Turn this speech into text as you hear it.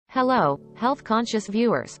Hello, health-conscious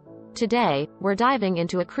viewers. Today, we're diving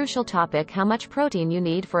into a crucial topic: how much protein you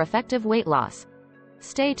need for effective weight loss.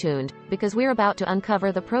 Stay tuned, because we're about to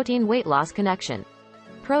uncover the protein-weight loss connection.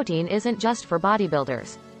 Protein isn't just for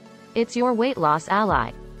bodybuilders. It's your weight loss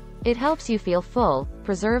ally. It helps you feel full,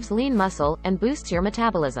 preserves lean muscle, and boosts your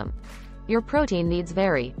metabolism. Your protein needs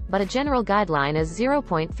vary, but a general guideline is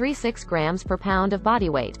 0.36 grams per pound of body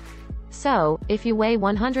weight. So, if you weigh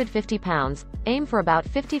 150 pounds, aim for about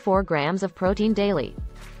 54 grams of protein daily.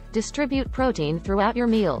 Distribute protein throughout your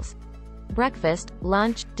meals. Breakfast,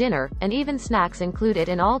 lunch, dinner, and even snacks include it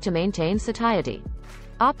in all to maintain satiety.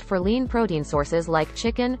 Opt for lean protein sources like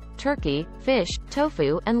chicken, turkey, fish,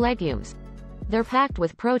 tofu, and legumes. They're packed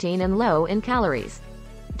with protein and low in calories.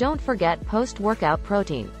 Don't forget post-workout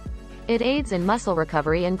protein. It aids in muscle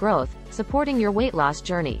recovery and growth, supporting your weight loss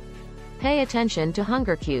journey. Pay attention to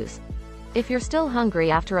hunger cues. If you're still hungry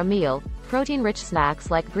after a meal, protein-rich snacks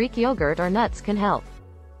like Greek yogurt or nuts can help.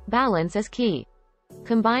 Balance is key.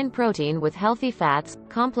 Combine protein with healthy fats,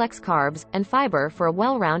 complex carbs, and fiber for a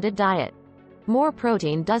well-rounded diet. More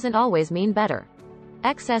protein doesn't always mean better.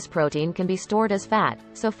 Excess protein can be stored as fat,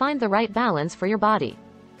 so find the right balance for your body.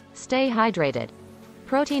 Stay hydrated.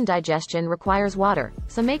 Protein digestion requires water,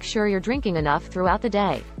 so make sure you're drinking enough throughout the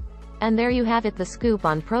day. And there you have it, the scoop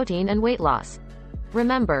on protein and weight loss.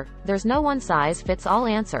 Remember, there's no one-size-fits-all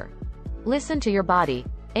answer. Listen to your body,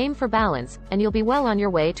 aim for balance, and you'll be well on your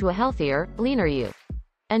way to a healthier, leaner you.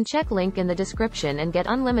 And check link in the description and get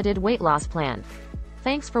unlimited weight loss plan.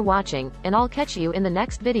 Thanks for watching, and I'll catch you in the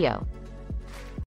next video.